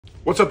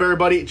What's up,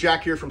 everybody?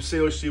 Jack here from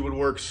Sailor Sea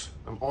Woodworks.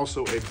 I'm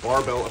also a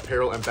Barbell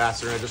apparel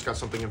ambassador, and I just got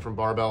something in from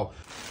Barbell.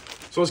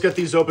 So let's get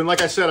these open.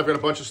 Like I said, I've got a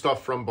bunch of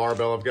stuff from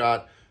Barbell. I've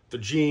got the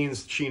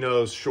jeans,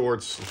 chinos,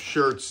 shorts,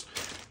 shirts,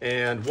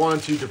 and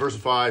wanted to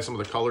diversify some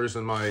of the colors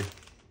in my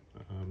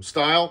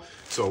style.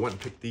 So I went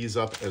and picked these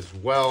up as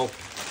well.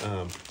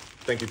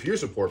 Thank you for your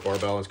support,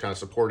 Barbell. It's kind of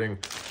supporting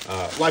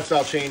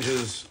lifestyle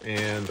changes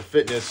and the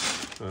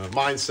fitness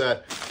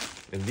mindset.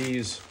 And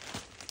these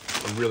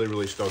I'm really,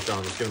 really stoked on.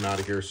 Let's get them out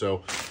of here.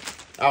 So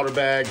outer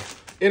bag,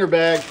 inner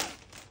bag.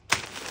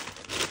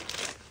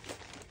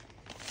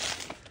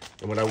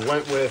 And what I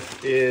went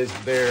with is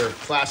their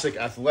classic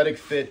athletic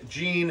fit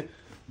jean,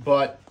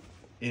 but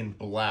in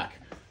black.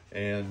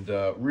 And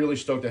really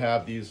stoked to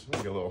have these.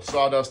 Get a little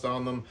sawdust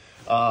on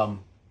them.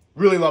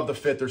 Really love the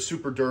fit. They're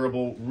super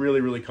durable, really,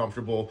 really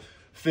comfortable.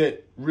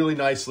 Fit really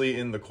nicely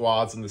in the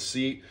quads and the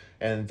seat,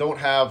 and don't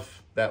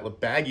have that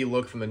baggy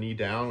look from the knee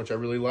down, which I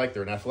really like.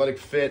 They're an athletic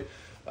fit.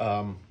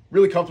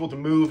 Really comfortable to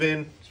move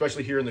in,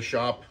 especially here in the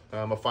shop.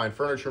 I'm a fine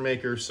furniture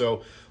maker,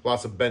 so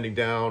lots of bending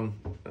down,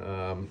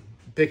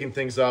 picking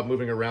things up,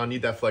 moving around,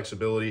 need that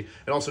flexibility,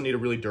 and also need a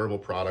really durable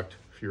product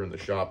if you're in the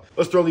shop.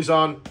 Let's throw these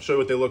on, show you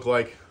what they look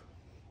like.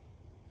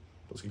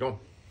 Let's get going.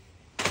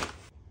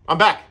 I'm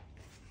back.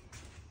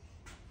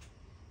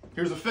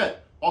 Here's the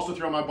fit. Also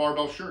throw my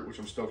Barbell shirt, which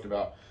I'm stoked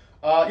about.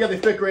 Yeah, they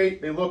fit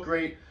great, they look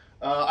great.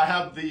 I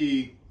have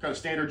the kind of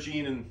standard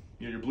jean and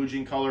your blue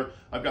jean color.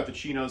 I've got the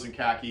chinos and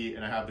khaki,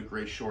 and I have the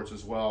gray shorts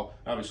as well.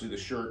 Obviously the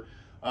shirt.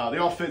 They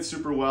all fit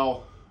super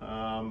well.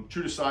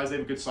 True to size. They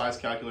have a good size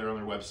calculator on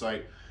their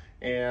website,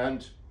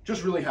 and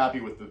just really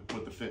happy with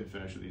the fit and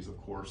finish of these, of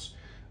course.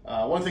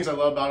 One of the things I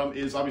love about them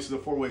is obviously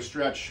the four-way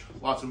stretch,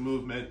 lots of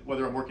movement,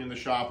 whether I'm working in the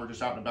shop or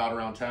just out and about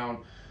around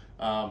town.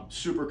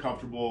 Super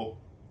comfortable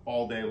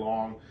all day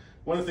long.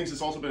 One of the things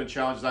that's also been a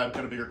challenge is I have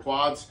kind of bigger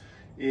quads,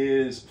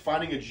 is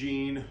finding a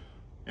jean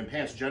and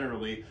pants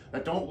generally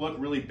that don't look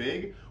really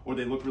big or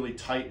they look really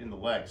tight in the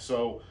legs.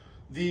 So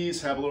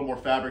these have a little more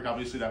fabric,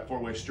 obviously that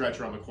four-way stretch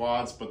around the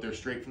quads, but they're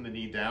straight from the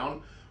knee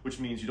down, which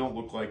means you don't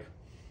look like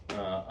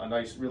a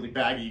nice, really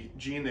baggy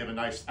jean. They have a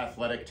nice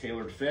athletic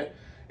tailored fit.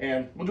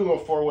 And we'll do a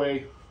little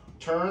four-way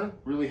turn.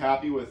 Really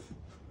happy with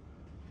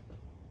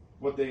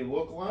what they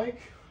look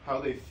like, how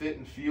they fit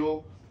and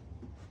feel.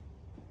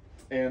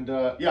 And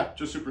yeah,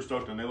 just super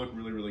stoked on them. They look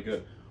really, really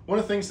good. One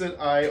of the things that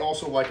I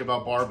also like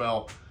about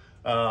Barbell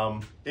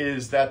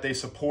is that they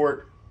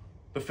support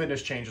the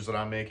fitness changes that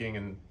I'm making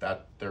and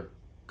that their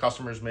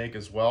customers make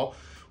as well,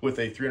 with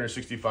a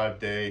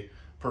 365-day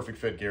perfect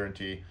fit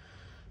guarantee.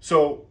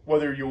 So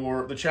whether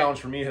the challenge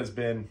for me has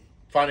been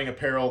finding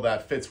apparel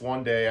that fits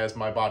one day as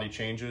my body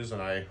changes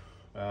and I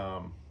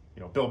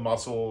build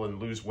muscle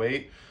and lose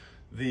weight,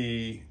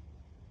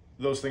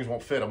 those things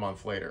won't fit a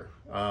month later.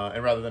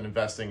 And rather than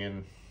investing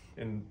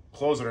in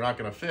clothes that are not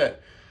going to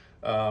fit,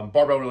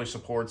 Barbell really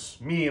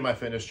supports me and my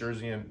fitness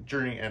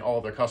journey and all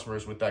of their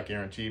customers with that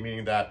guarantee,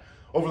 meaning that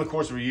over the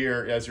course of a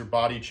year, as your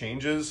body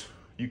changes,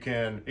 you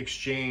can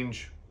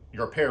exchange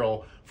your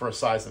apparel for a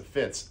size that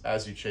fits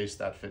as you chase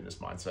that fitness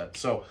mindset.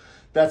 So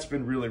that's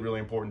been really, really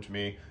important to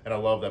me, and I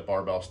love that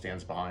Barbell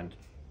stands behind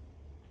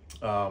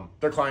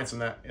their clients in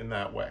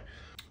that way.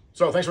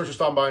 So thanks so much for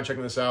stopping by and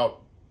checking this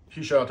out.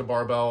 Huge shout out to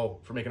Barbell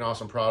for making an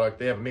awesome product.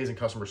 They have amazing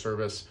customer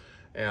service.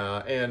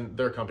 And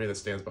they're a company that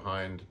stands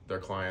behind their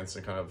clients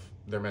and kind of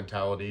their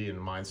mentality and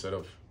mindset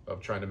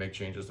of trying to make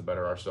changes to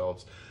better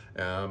ourselves.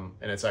 And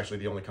it's actually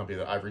the only company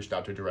that I've reached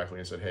out to directly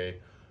and said, hey,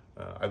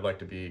 I'd like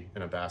to be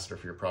an ambassador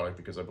for your product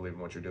because I believe in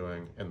what you're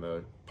doing and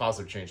the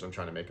positive change I'm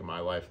trying to make in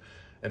my life.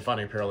 And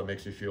finding apparel that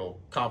makes me feel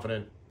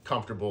confident,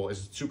 comfortable,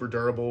 is super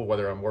durable,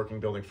 whether I'm working,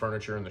 building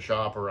furniture in the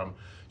shop, or I'm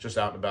just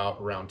out and about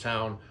around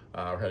town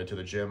or headed to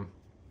the gym.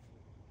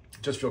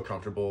 Just feel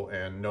comfortable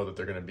and know that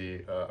they're going to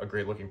be a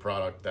great looking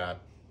product that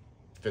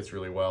fits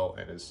really well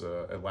and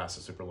it lasts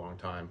a super long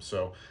time.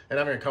 So, and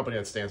having a company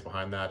that stands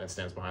behind that and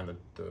stands behind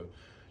the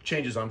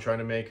changes I'm trying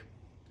to make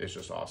is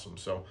just awesome.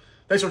 So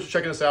thanks so much for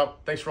checking us out.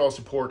 Thanks for all the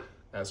support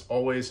as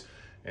always.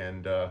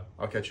 And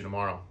I'll catch you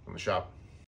tomorrow in the shop.